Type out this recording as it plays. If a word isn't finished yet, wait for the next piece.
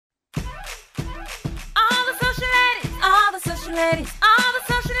social ladies, all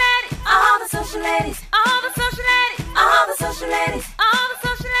the social ladies, all the social ladies, all the social ladies, all the social ladies, all the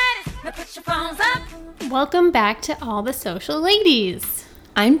social ladies. Now put your phones up. Welcome back to All the Social Ladies.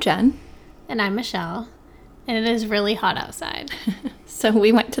 I'm Jen. And I'm Michelle. And it is really hot outside. So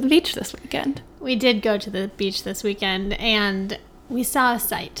we went to the beach this weekend. We did go to the beach this weekend and we saw a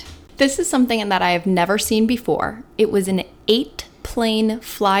sight. This is something that I have never seen before. It was an 8-plane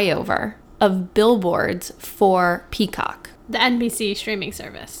flyover of billboards for Peacock. The NBC streaming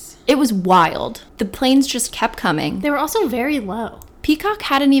service. It was wild. The planes just kept coming. They were also very low. Peacock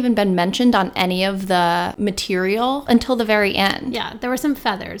hadn't even been mentioned on any of the material until the very end. Yeah, there were some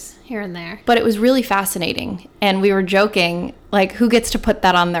feathers here and there. But it was really fascinating. And we were joking, like, who gets to put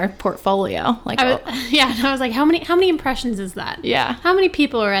that on their portfolio? Like, And I was like, how many impressions is that? Yeah. How many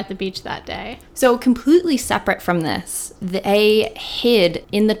people were at the beach that day? So completely separate from this, they hid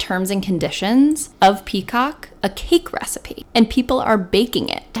in the terms and conditions of Peacock a cake recipe. And people are baking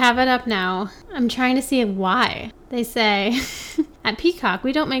it. Have it up now. I'm trying to see why. They say, at Peacock,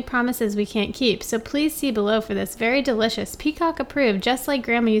 we don't make promises we can't keep, so please see below for this very delicious Peacock approved, just like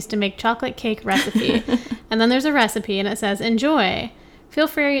Grandma used to make chocolate cake recipe. And then there's a recipe and it says, enjoy. Feel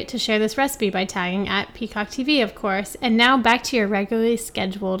free to share this recipe by tagging at Peacock TV, of course. And now back to your regularly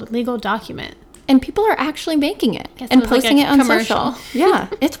scheduled legal document. And people are actually making it Guess and it was like posting a it on commercial. social. Yeah,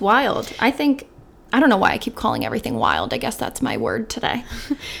 it's wild. I don't know why I keep calling everything wild. I guess that's my word today.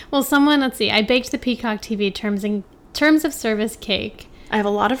 Well, let's see. I baked the Peacock TV terms of service cake. I have a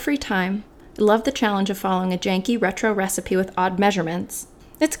lot of free time. I love the challenge of following a janky retro recipe with odd measurements.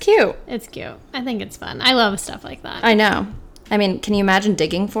 It's cute. It's cute. I think it's fun. I love stuff like that. I know. I mean, can you imagine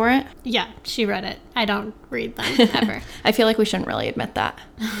digging for it? Yeah, she read it. I don't read them, ever. I feel like we shouldn't really admit that.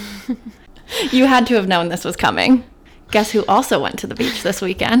 You had to have known this was coming. Guess who also went to the beach this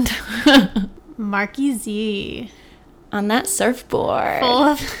weekend? Marky Z. On that surfboard. Full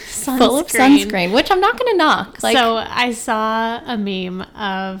of sunscreen. Full of sunscreen, which I'm not going to knock. So I saw a meme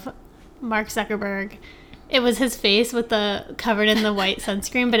of Mark Zuckerberg. It was his face with covered in the white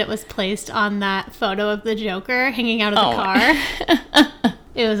sunscreen, but it was placed on that photo of the Joker hanging out of the car.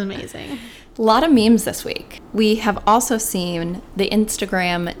 It was amazing. A lot of memes this week. We have also seen the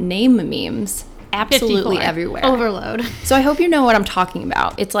Instagram name memes absolutely 54. everywhere. Overload. So I hope you know what I'm talking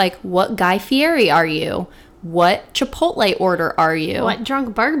about. It's like, what Guy Fieri are you? What Chipotle order are you? What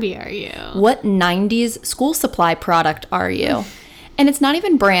drunk Barbie are you? What 90s school supply product are you? And it's not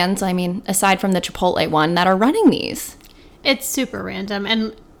even brands, I mean, aside from the Chipotle one, that are running these. It's super random.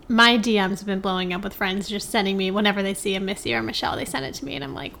 And my DMs have been blowing up with friends just sending me, whenever they see a Missy or Michelle, they send it to me. And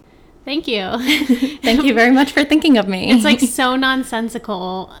I'm like, thank you. Thank you very much for thinking of me. It's like so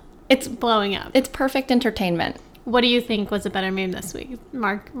nonsensical. It's blowing up. It's perfect entertainment. What do you think was a better meme this week?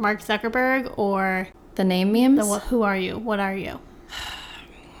 Mark Zuckerberg or the name memes? Who are you? What are you?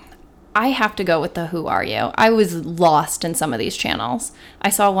 I have to go with the who are you. I was lost in some of these channels. I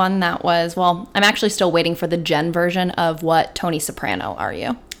saw one that was, well, I'm actually still waiting for the Jen version of what Tony Soprano are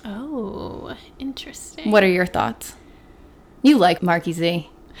you. Oh, interesting. What are your thoughts? You like Marky Z.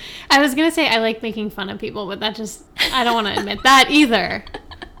 I was going to say I like making fun of people, but I don't want to admit that either.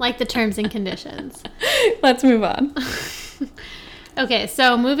 Like the terms and conditions. Let's move on. Okay,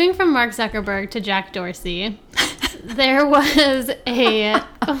 so moving from Mark Zuckerberg to Jack Dorsey, there was a...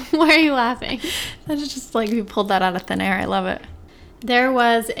 Why are you laughing? That's just like you pulled that out of thin air. I love it. There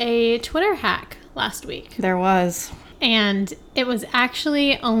was a Twitter hack last week. There was. And it was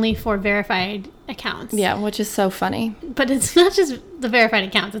actually only for verified accounts. Yeah, which is so funny. But it's not just the verified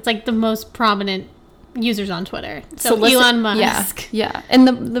accounts. It's like the most prominent users on Twitter. So Elon Musk. Yeah. And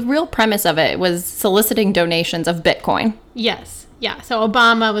the real premise of it was soliciting donations of Bitcoin. Yes. Yeah. So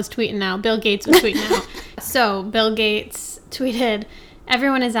Obama was tweeting out. Bill Gates was tweeting out. So Bill Gates tweeted,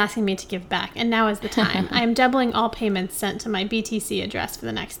 everyone is asking me to give back, and now is the time. I am doubling all payments sent to my BTC address for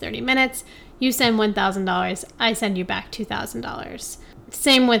the next 30 minutes. You send $1,000. I send you back $2,000.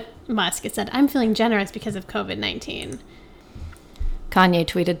 Same with Musk. It said, I'm feeling generous because of COVID-19. Kanye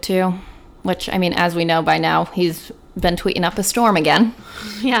tweeted too, which, I mean, as we know by now, he's been tweeting up a storm again.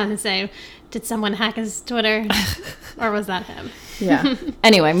 Yeah, and say, did someone hack his Twitter? Or was that him? Yeah.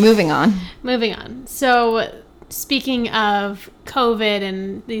 Anyway, moving on. Moving on. So speaking of COVID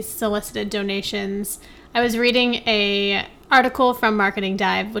and these solicited donations, I was reading a article from Marketing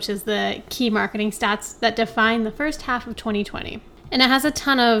Dive, which is the key marketing stats that define the first half of 2020. And it has a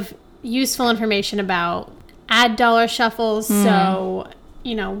ton of useful information about ad dollar shuffles. So,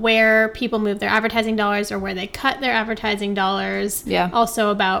 you know, where people move their advertising dollars or where they cut their advertising dollars. Yeah. Also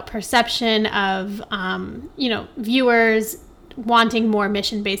about perception of, you know, viewers wanting more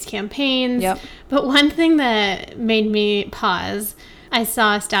mission-based campaigns. Yep. But one thing that made me pause, I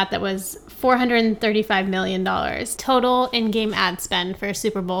saw a stat that was $435 million total in-game ad spend for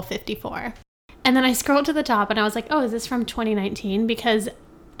Super Bowl 54. And then I scrolled to the top and I was like, oh, is this from 2019? Because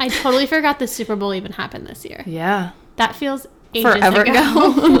I totally forgot the Super Bowl even happened this year. Yeah. That feels ages Forever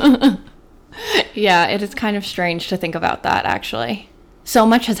ago. ago. Yeah, it is kind of strange to think about that, actually. So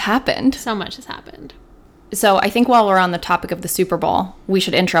much has happened. So much has happened. So I think while we're on the topic of the Super Bowl, we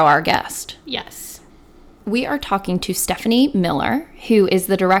should intro our guest. Yes. We are talking to Stephanie Miller, who is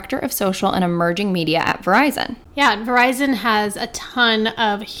the Director of Social and Emerging Media at Verizon. Yeah, Verizon has a ton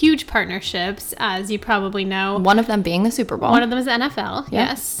of huge partnerships, as you probably know. One of them being the Super Bowl. One of them is NFL, Yeah.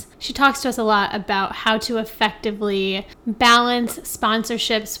 yes. She talks to us a lot about how to effectively balance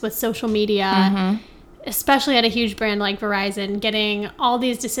sponsorships with social media, especially at a huge brand like Verizon, getting all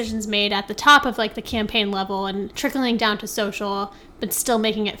these decisions made at the top of like the campaign level and trickling down to social, but still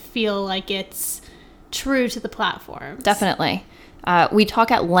making it feel like it's true to the platform. Definitely. We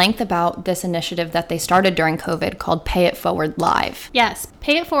talk at length about this initiative that they started during COVID called Pay It Forward Live. Yes,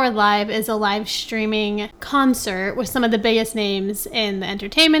 Pay It Forward Live is a live streaming concert with some of the biggest names in the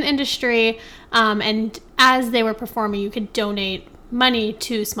entertainment industry. And as they were performing, you could donate money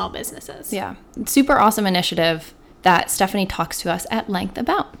to small businesses. Yeah, super awesome initiative that Stephanie talks to us at length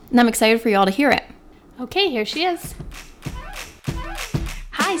about. And I'm excited for you all to hear it. Okay, here she is.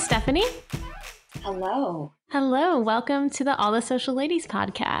 Hi, Stephanie. Hello. Hello, welcome to the All the Social Ladies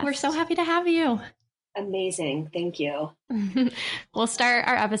podcast. We're so happy to have you. Amazing. Thank you. We'll start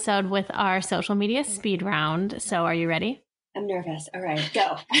our episode with our social media speed round. So are you ready? I'm nervous. All right,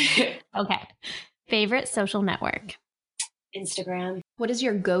 go. Okay. Favorite social network? Instagram. What is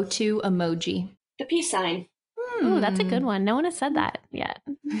your go-to emoji? The peace sign. Ooh, that's a good one. No one has said that yet.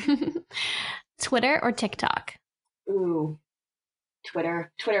 Twitter or TikTok? Ooh.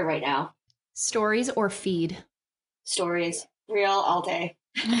 Twitter. Twitter right now. Stories or feed? Stories. Real all day.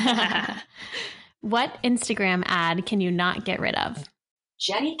 What Instagram ad can you not get rid of?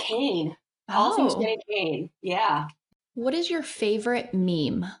 Jenny Kane. All things Jenny Kane. Yeah. What is your favorite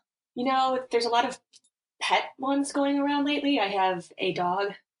meme? You know, there's a lot of pet ones going around lately. I have a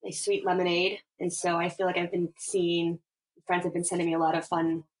dog, a sweet lemonade. And so I feel like I've been seeing, friends have been sending me a lot of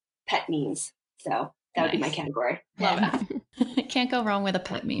fun pet memes. So that would be my category. Love it. Can't go wrong with a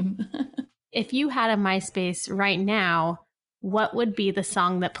pet meme. If you had a MySpace right now, what would be the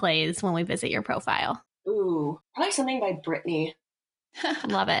song that plays when we visit your profile? Ooh, probably something by Britney.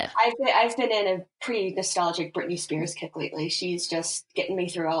 Love it. I've been in a pretty nostalgic Britney Spears kick lately. She's just getting me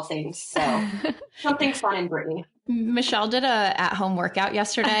through all things. So something fun in Britney. Michelle did a at-home workout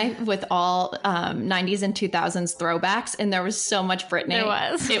yesterday with all 90s and 2000s throwbacks, and there was so much Britney. There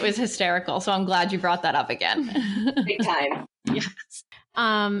was. It was hysterical. So I'm glad you brought that up again. Big time. Yes.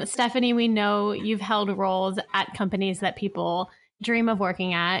 Stephanie, we know you've held roles at companies that people dream of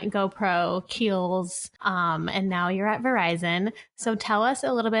working at, GoPro, Kiehl's, and now you're at Verizon. So tell us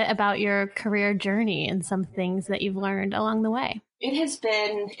a little bit about your career journey and some things that you've learned along the way. It has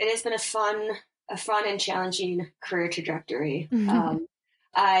been a fun and challenging career trajectory.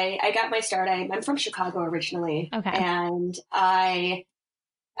 I got my start. I'm from Chicago originally, Okay. and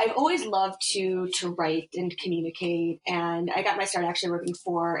I've always loved to write and communicate, and I got my start actually working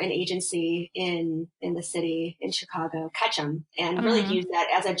for an agency in the city in Chicago, Ketchum, and really used that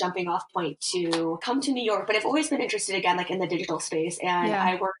as a jumping off point to come to New York. But I've always been interested again, like in the digital space, and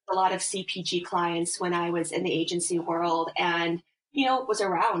I worked with a lot of CPG clients when I was in the agency world, and was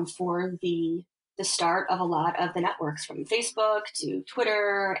around for the start of a lot of the networks, from Facebook to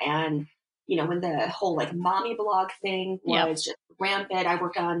Twitter, and when the whole like mommy blog thing was just rampant. I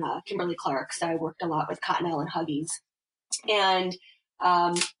worked on Kimberly Clark, so I worked a lot with Cottonelle and Huggies, and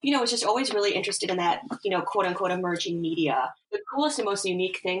was just always really interested in that quote unquote emerging media. The coolest and most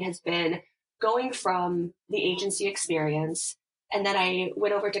unique thing has been going from the agency experience, and then I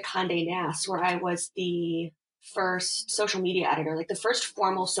went over to Condé Nast, where I was the first social media editor, like the first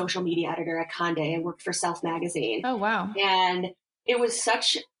formal social media editor at Condé. I worked for Self Magazine. Oh, wow. And it was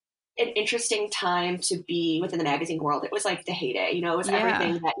such an interesting time to be within the magazine world. It was like the heyday, it was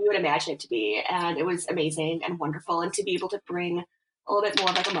everything that you would imagine it to be. And it was amazing and wonderful. And to be able to bring a little bit more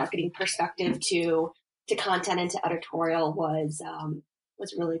of like a marketing perspective to content and to editorial was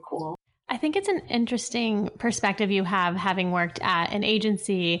really cool. I think it's an interesting perspective you have, having worked at an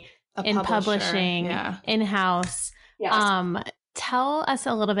agency, in publishing, in-house. Yes. Tell us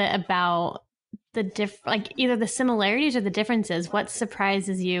a little bit about the either the similarities or the differences. What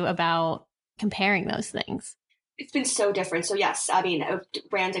surprises you about comparing those things? It's been so different. So yes, I mean, I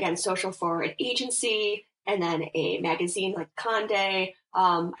ran again social for an agency, and then a magazine like Conde.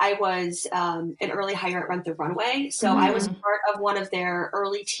 I was an early hire at Rent the Runway. So I was part of one of their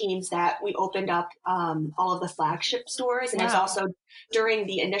early teams that we opened up all of the flagship stores. And it was also during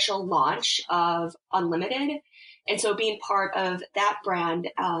the initial launch of Unlimited. And so being part of that brand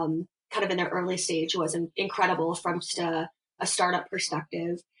kind of in their early stage was incredible from just a startup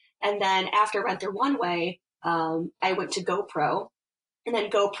perspective. And then after Rent the Runway, I went to GoPro, and then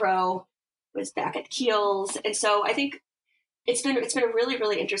GoPro was back at Kiehl's. And so I think it's been a really,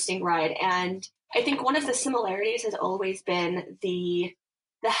 really interesting ride. And I think one of the similarities has always been the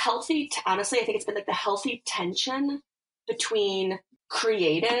healthy, honestly, I think it's been like the healthy tension between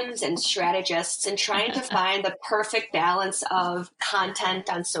creatives and strategists and trying to find the perfect balance of content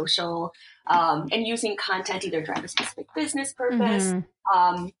on social, and using content either to drive a specific business purpose.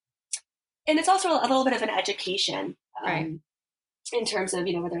 And it's also a little bit of an education, in terms of,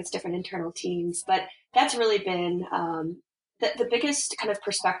 whether it's different internal teams, but that's really been, the biggest kind of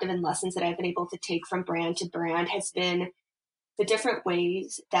perspective and lessons that I've been able to take from brand to brand has been the different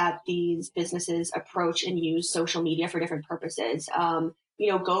ways that these businesses approach and use social media for different purposes.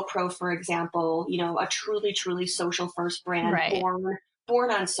 GoPro, for example, a truly, truly social first brand,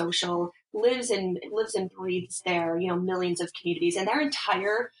 born on social, lives and breathes their, millions of communities, and our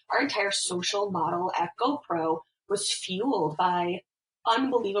entire social model at GoPro was fueled by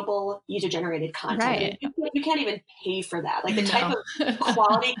unbelievable user-generated content. You can't even pay for that. Like the type of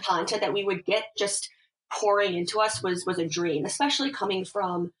quality content that we would get just pouring into us was a dream, especially coming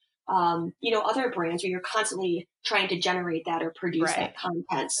from, other brands where you're constantly trying to generate that or produce that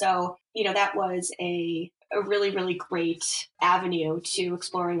content. So, that was a really, really great avenue to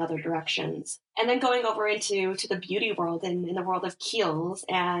exploring other directions. And then going over into the beauty world and in the world of Kiehl's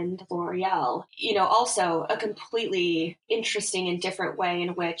and L'Oreal, also a completely interesting and different way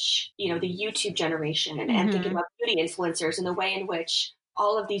in which, the YouTube generation and thinking about beauty influencers and the way in which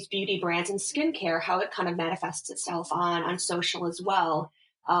all of these beauty brands and skincare, how it kind of manifests itself on social as well.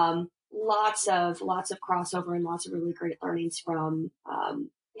 Lots of crossover and lots of really great learnings from a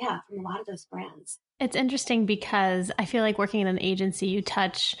lot of those brands. It's interesting because I feel like working in an agency, you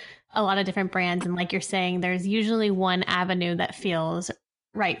touch a lot of different brands. And like you're saying, there's usually one avenue that feels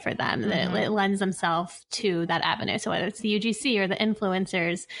right for them. It lends themselves to that avenue. So whether it's the UGC or the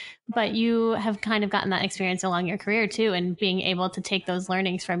influencers, but you have kind of gotten that experience along your career too, and being able to take those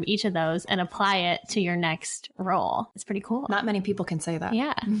learnings from each of those and apply it to your next role. It's pretty cool. Not many people can say that.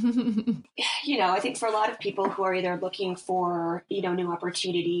 Yeah. I think for a lot of people who are either looking for, new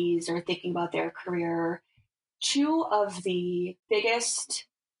opportunities or thinking about their career, two of the biggest,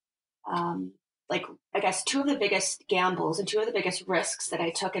 two of the biggest gambles and two of the biggest risks that I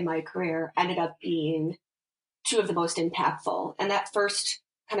took in my career ended up being two of the most impactful. And that first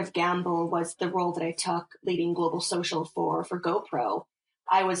kind of gamble was the role that I took leading global social for GoPro.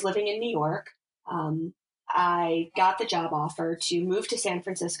 I was living in New York. I got the job offer to move to San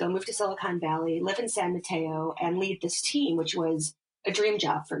Francisco, move to Silicon Valley, live in San Mateo, and lead this team, which was a dream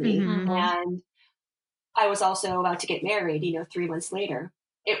job for me. And I was also about to get married, 3 months later.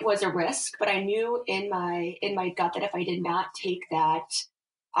 It was a risk, but I knew in my gut that if I did not take that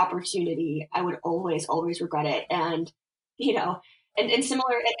opportunity, I would always regret it. And and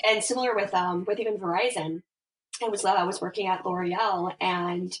similar with even Verizon, I was working at L'Oreal,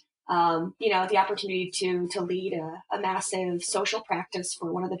 and the opportunity to lead a massive social practice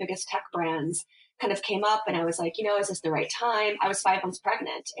for one of the biggest tech brands kind of came up, and I was like, is this the right time? I was 5 months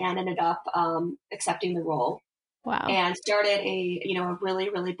pregnant and ended up accepting the role. Wow. And started a really,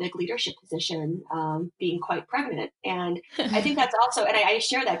 really big leadership position, being quite pregnant. And I think that's also, and I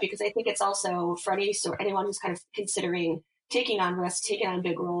share that because I think it's also for anyone who's kind of considering taking on risks, taking on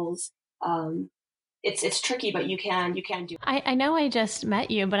big roles. It's tricky, but you can do it. I know I just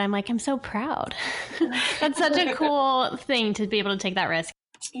met you, but I'm so proud. That's such a cool thing to be able to take that risk.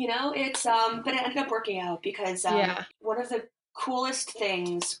 It's, but it ended up working out because, one of the coolest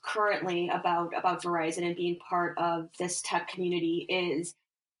things currently about Verizon and being part of this tech community is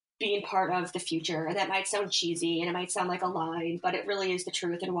being part of the future. And that might sound cheesy and it might sound like a line, but it really is the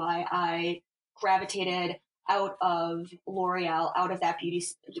truth, and why I gravitated out of L'Oreal, out of that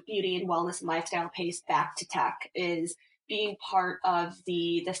beauty and wellness and lifestyle pace back to tech, is being part of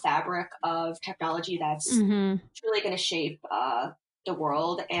the fabric of technology that's really going to shape the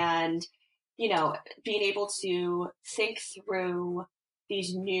world. And being able to think through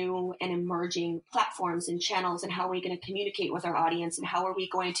these new and emerging platforms and channels, and how are we going to communicate with our audience, and how are we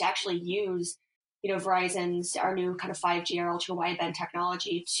going to actually use, Verizon's, our new kind of 5G or ultra wideband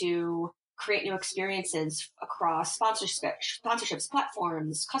technology to create new experiences across sponsorships,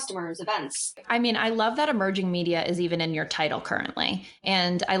 platforms, customers, events. I mean, I love that emerging media is even in your title currently.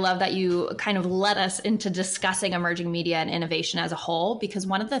 And I love that you kind of led us into discussing emerging media and innovation as a whole, because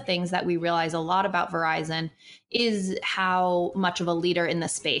one of the things that we realize a lot about Verizon is how much of a leader in the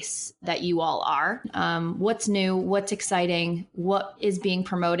space that you all are. What's new? What's exciting? What is being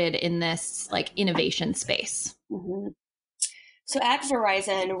promoted in this like innovation space? Mm-hmm. So at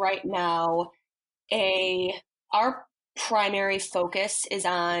Verizon right now, our primary focus is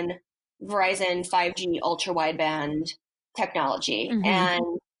on Verizon 5G ultra wideband technology. Mm-hmm.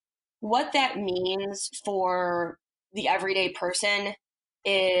 And what that means for the everyday person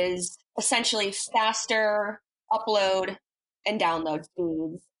is essentially faster upload and download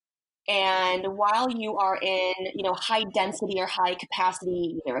speeds. And while you are in, high density or high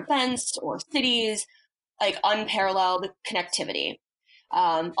capacity either events or cities, like unparalleled connectivity.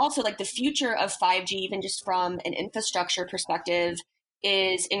 Also, like the future of 5G, even just from an infrastructure perspective,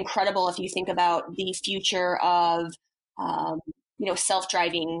 is incredible if you think about the future of,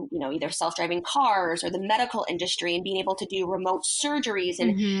 self-driving, either self-driving cars or the medical industry and being able to do remote surgeries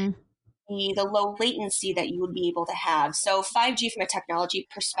and the low latency that you would be able to have. So 5G from a technology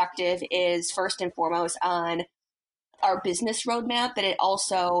perspective is first and foremost on our business roadmap, but it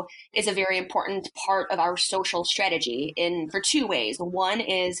also is a very important part of our social strategy for two ways. One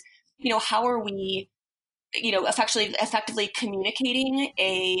is, how are we, effectively communicating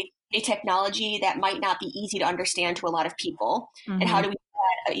a technology that might not be easy to understand to a lot of people, and how do we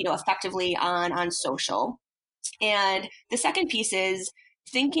do that, effectively on social. And the second piece is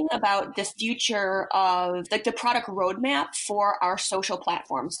thinking about the future of like the product roadmap for our social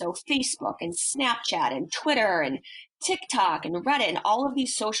platforms. So Facebook and Snapchat and Twitter and TikTok and Reddit and all of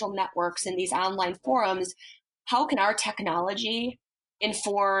these social networks and these online forums, how can our technology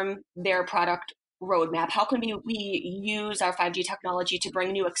inform their product roadmap? How can we use our 5G technology to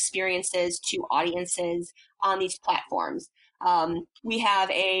bring new experiences to audiences on these platforms? We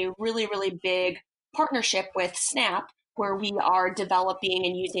have a really, really big partnership with Snap, where we are developing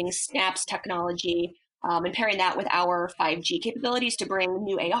and using Snap's technology and pairing that with our 5G capabilities to bring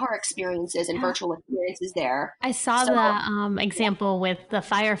new AR experiences and virtual experiences there. I saw the example with the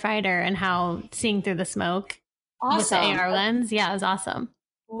firefighter and how seeing through the smoke with the AR lens. Yeah, it was awesome.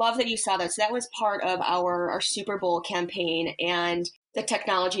 Love that you saw that. So that was part of our Super Bowl campaign, and the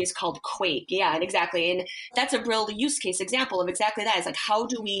technology is called Quake. Yeah, and exactly. And that's a real use case example of exactly that. It's like, how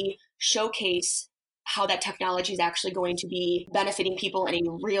do we showcase how that technology is actually going to be benefiting people in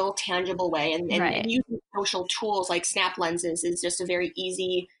a real, tangible way. And using social tools like Snap Lenses is just a very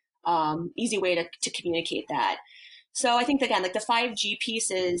easy way to communicate that. So I think, again, like the 5G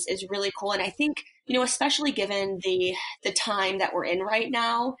piece is really cool. And I think, especially given the time that we're in right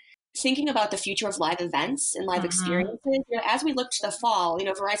now, thinking about the future of live events and live experiences, as we look to the fall,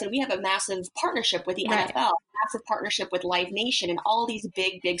 Verizon, we have a massive partnership with the NFL, massive partnership with Live Nation and all these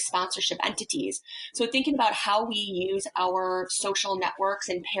big sponsorship entities. So thinking about how we use our social networks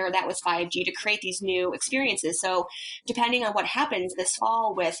and pair that with 5G to create these new experiences. So depending on what happens this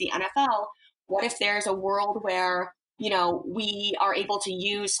fall with the NFL, what if there's a world where we are able to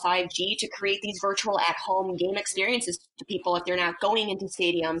use 5G to create these virtual at-home game experiences to people if they're not going into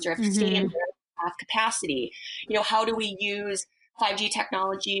stadiums or if stadiums don't have capacity. How do we use 5G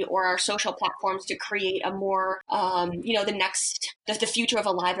technology or our social platforms to create a more, the future of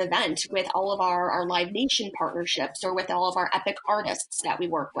a live event with all of our Live Nation partnerships or with all of our epic artists that we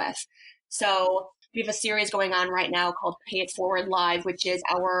work with. So we have a series going on right now called Pay It Forward Live, which is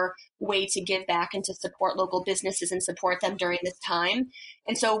our way to give back and to support local businesses and support them during this time.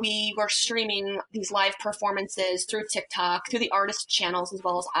 And so we were streaming these live performances through TikTok, through the artist channels as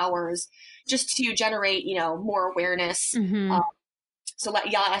well as ours, just to generate, more awareness. So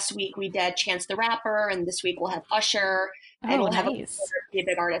last week we did Chance the Rapper, and this week we'll have Usher, and we'll have a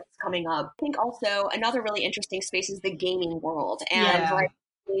big artists coming up. I think also another really interesting space is the gaming world and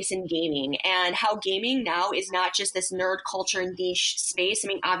space in gaming, and how gaming now is not just this nerd culture niche space. I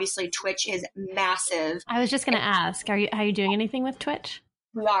mean, obviously Twitch is massive. I was just going to ask, are you doing anything with Twitch?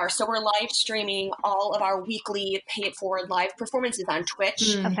 We are. So we're live streaming all of our weekly Pay It Forward live performances on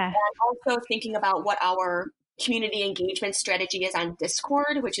Twitch. Okay. And also thinking about what our community engagement strategy is on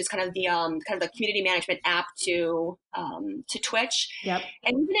Discord, which is kind of the community management app to Twitch. Yep.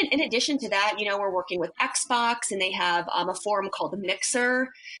 And even in addition to that, we're working with Xbox, and they have a forum called Mixer.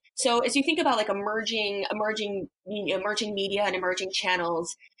 So as you think about like emerging media and emerging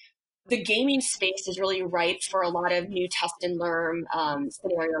channels, the gaming space is really ripe for a lot of new test and learn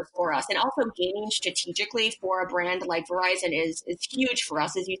scenarios for us. And also gaming strategically for a brand like Verizon is huge for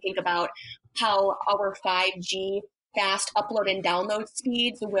us as you think about how our 5G fast upload and download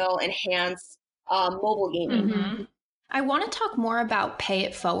speeds will enhance mobile gaming. Mm-hmm. I want to talk more about Pay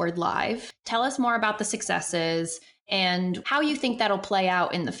It Forward Live. Tell us more about the successes and how you think that'll play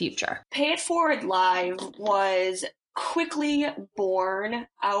out in the future. Pay It Forward Live was quickly born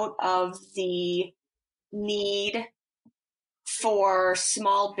out of the need for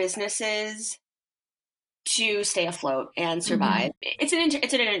small businesses to stay afloat and survive. Mm-hmm.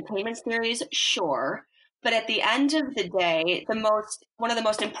 It's an entertainment series, sure. But at the end of the day, one of the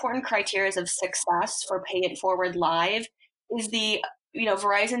most important criteria of success for Pay It Forward Live is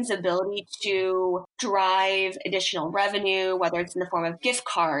Verizon's ability to drive additional revenue, whether it's in the form of gift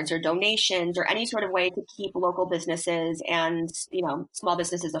cards or donations or any sort of way to keep local businesses and, small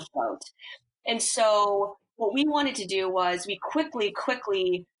businesses afloat. And so what we wanted to do was we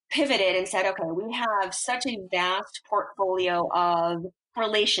quickly pivoted and said, okay, we have such a vast portfolio of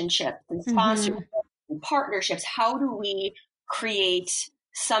relationships and sponsorships and partnerships. How do we create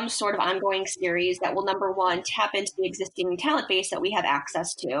some sort of ongoing series that will, number one, tap into the existing talent base that we have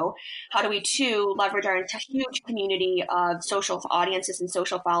access to? How do we, two, leverage our huge community of social audiences and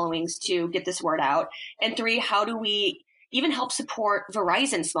social followings to get this word out? And three, how do we even help support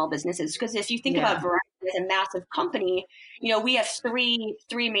Verizon small businesses? Because if you think about Verizon as a massive company, we have three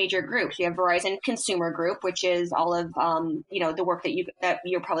major groups. We have Verizon Consumer Group, which is all of the work that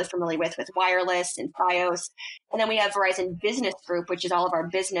you're probably familiar with wireless and Fios, and then we have Verizon Business Group, which is all of our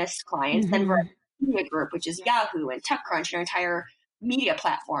business clients. Then Verizon Media Group, which is Yahoo and TechCrunch, and our entire media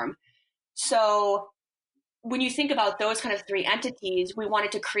platform. So when you think about those kind of three entities, we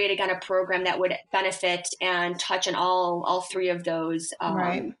wanted to create, again, a program that would benefit and touch on all three of those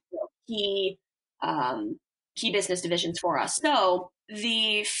key business divisions for us. So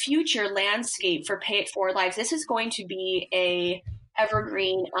the future landscape for Pay It Forward Live, this is going to be a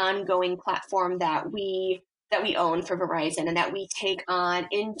evergreen, ongoing platform that we own for Verizon and that we take on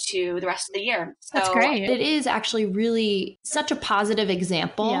into the rest of the year. So that's great. It is actually really such a positive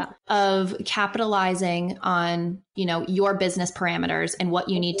example of capitalizing on, your business parameters and what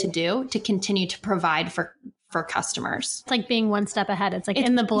you need to do to continue to provide for customers. It's like being one step ahead. It's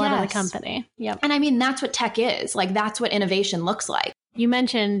in the blood of the company. Yep. And I mean, that's what tech is. That's what innovation looks like. You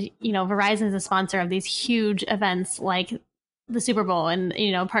mentioned, Verizon is a sponsor of these huge events like the Super Bowl and,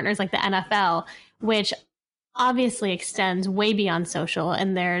 partners like the NFL, which obviously extends way beyond social,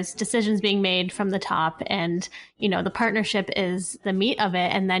 and there's decisions being made from the top, and the partnership is the meat of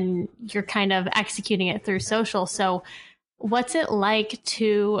it, and then you're kind of executing it through social. So what's it like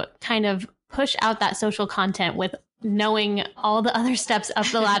to kind of push out that social content with knowing all the other steps up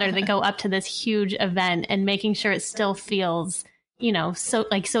the ladder that go up to this huge event and making sure it still feels so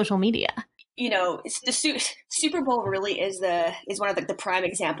like social media? It's the Super Bowl really is one of the prime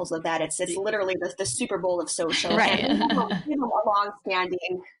examples of that. It's literally the Super Bowl of social. Right. And we have a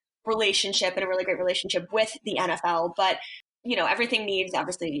long-standing relationship and a really great relationship with the NFL, but everything needs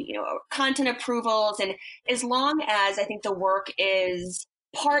obviously content approvals, and as long as I think the work is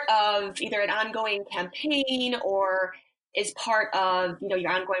part of either an ongoing campaign or is part of your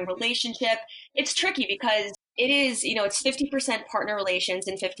ongoing relationship, it's tricky because it is, it's 50% partner relations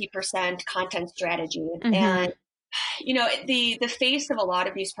and 50% content strategy. Mm-hmm. And, the face of a lot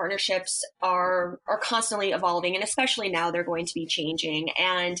of these partnerships are constantly evolving, and especially now they're going to be changing.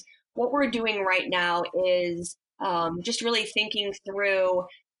 And what we're doing right now is just really thinking through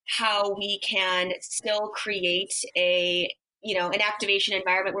how we can still create an activation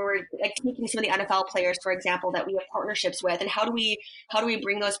environment where we're taking some of the NFL players, for example, that we have partnerships with, and how do we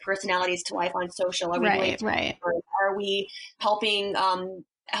bring those personalities to life on social? Are we Are we helping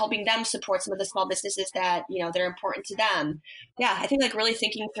them support some of the small businesses that that are important to them? Yeah, I think really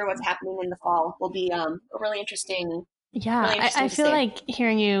thinking through what's happening in the fall will be a really interesting. Yeah, really interesting I feel like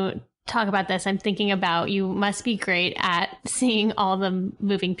hearing you talk about this, I'm thinking about you must be great at seeing all the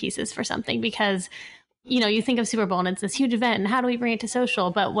moving pieces for something, because you think of Super Bowl and it's this huge event and how do we bring it to social?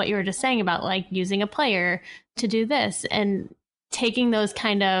 But what you were just saying about using a player to do this and taking those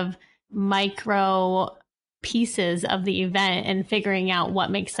kind of micro pieces of the event and figuring out what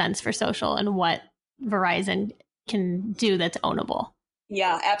makes sense for social and what Verizon can do that's ownable.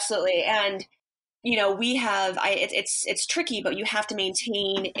 Yeah, absolutely. And we have it's tricky, but you have to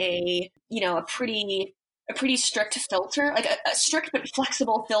maintain a pretty strict filter, like a strict but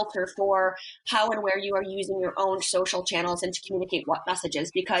flexible filter for how and where you are using your own social channels and to communicate what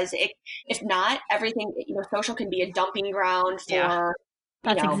messages. Because if not, everything, social can be a dumping ground for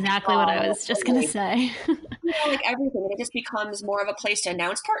That's exactly what I was just going to say. Like everything. It just becomes more of a place to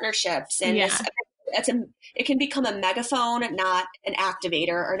announce partnerships. And it can become a megaphone, not an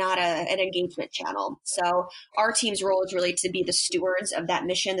activator or not an engagement channel. So our team's role is really to be the stewards of that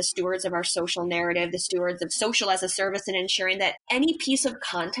mission, the stewards of our social narrative, the stewards of social as a service, and ensuring that any piece of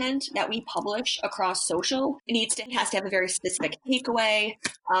content that we publish across social has to have a very specific takeaway.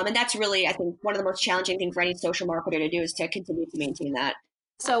 And that's really, I think, one of the most challenging things for any social marketer to do is to continue to maintain that.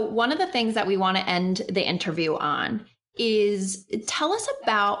 So one of the things that we want to end the interview on is tell us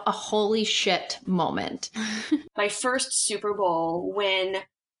about a holy shit moment. My first Super Bowl, when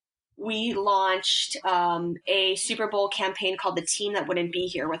we launched a Super Bowl campaign called The Team That Wouldn't Be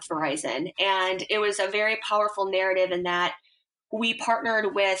Here with Verizon. And it was a very powerful narrative in that we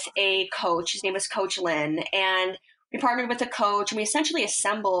partnered with a coach. His name was Coach Lynn. And we partnered with a coach and we essentially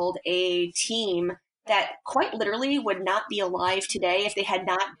assembled a team that quite literally would not be alive today if they had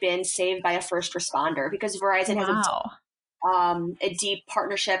not been saved by a first responder, because Verizon has a deep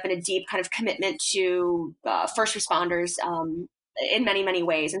partnership and a deep kind of commitment to first responders in many, many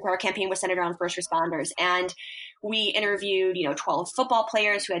ways. And so our campaign was centered around first responders. And we interviewed, 12 football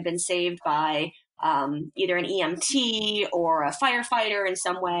players who had been saved by either an EMT or a firefighter in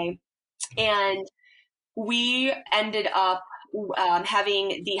some way. And we ended up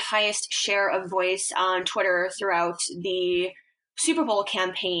having the highest share of voice on Twitter throughout the Super Bowl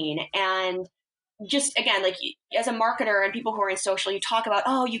campaign. And just, again, like as a marketer and people who are in social, you talk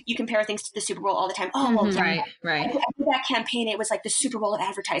about, you compare things to the Super Bowl all the time. Right. After that campaign, it was like the Super Bowl of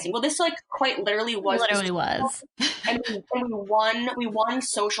advertising. Well, this like quite literally was. And we won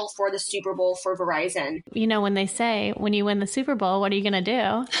social for the Super Bowl for Verizon. When they say, when you win the Super Bowl, what are you going to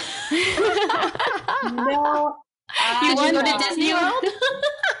do? No. You want to go to Disney World?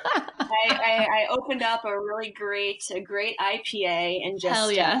 I opened up a really great IPA and just hell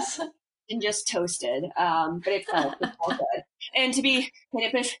yes. And just toasted. But it felt good. And to be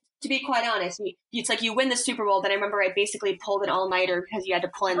quite honest, it's like you win the Super Bowl. Then I remember I basically pulled an all-nighter because you had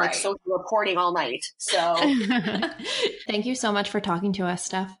to pull in like social reporting all night. So thank you so much for talking to us,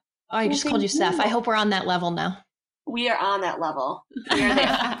 Steph. Oh, I just called you Steph. I hope we're on that level now. We are on that level. We are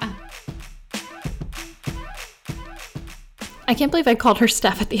there. I can't believe I called her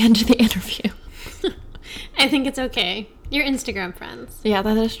Steph at the end of the interview. I think it's okay. You're Instagram friends. Yeah,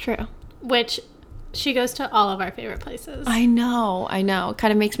 that is true. Which she goes to all of our favorite places. I know.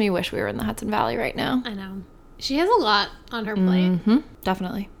 Kind of makes me wish we were in the Hudson Valley right now. I know. She has a lot on her plate. Mm-hmm.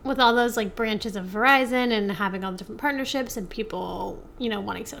 Definitely. With all those like branches of Verizon and having all the different partnerships and people,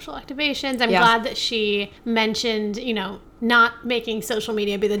 wanting social activations. I'm glad that she mentioned, not making social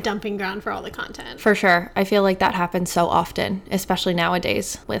media be the dumping ground for all the content. For sure. I feel like that happens so often, especially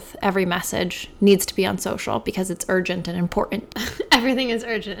nowadays with every message needs to be on social because it's urgent and important. Everything is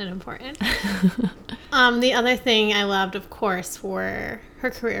urgent and important. The other thing I loved, of course, were her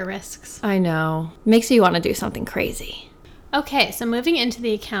career risks. I know. Makes you want to do something crazy. Okay, so moving into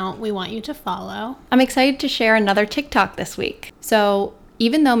the account we want you to follow. I'm excited to share another TikTok this week. So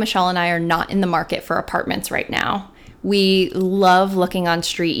even though Michelle and I are not in the market for apartments right now, we love looking on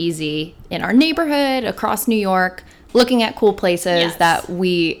StreetEasy in our neighborhood, across New York, looking at cool places that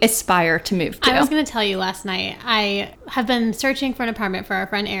we aspire to move to. I was going to tell you last night, I have been searching for an apartment for our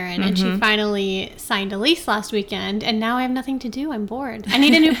friend Erin, and she finally signed a lease last weekend, and now I have nothing to do. I'm bored. I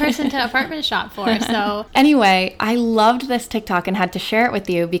need a new person to apartment shop for, so. Anyway, I loved this TikTok and had to share it with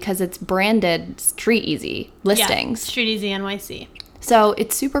you because it's branded StreetEasy listings. Yeah, StreetEasy NYC. So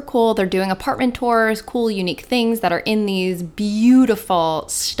it's super cool. They're doing apartment tours, cool, unique things that are in these beautiful,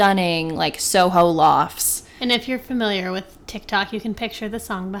 stunning, like Soho lofts. And if you're familiar with TikTok, you can picture the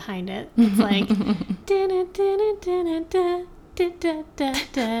song behind it. It's like...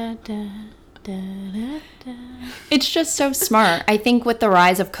 It's just so smart. I think with the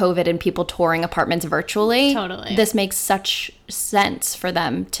rise of COVID and people touring apartments virtually, this makes such sense for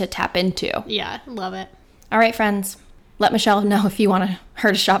them to tap into. Yeah, love it. All right, friends. Let Michelle know if you want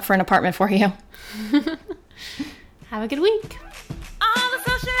her to shop for an apartment for you. Have a good week. All the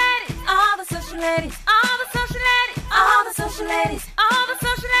social ladies, all the social ladies, all the social ladies, all the social ladies.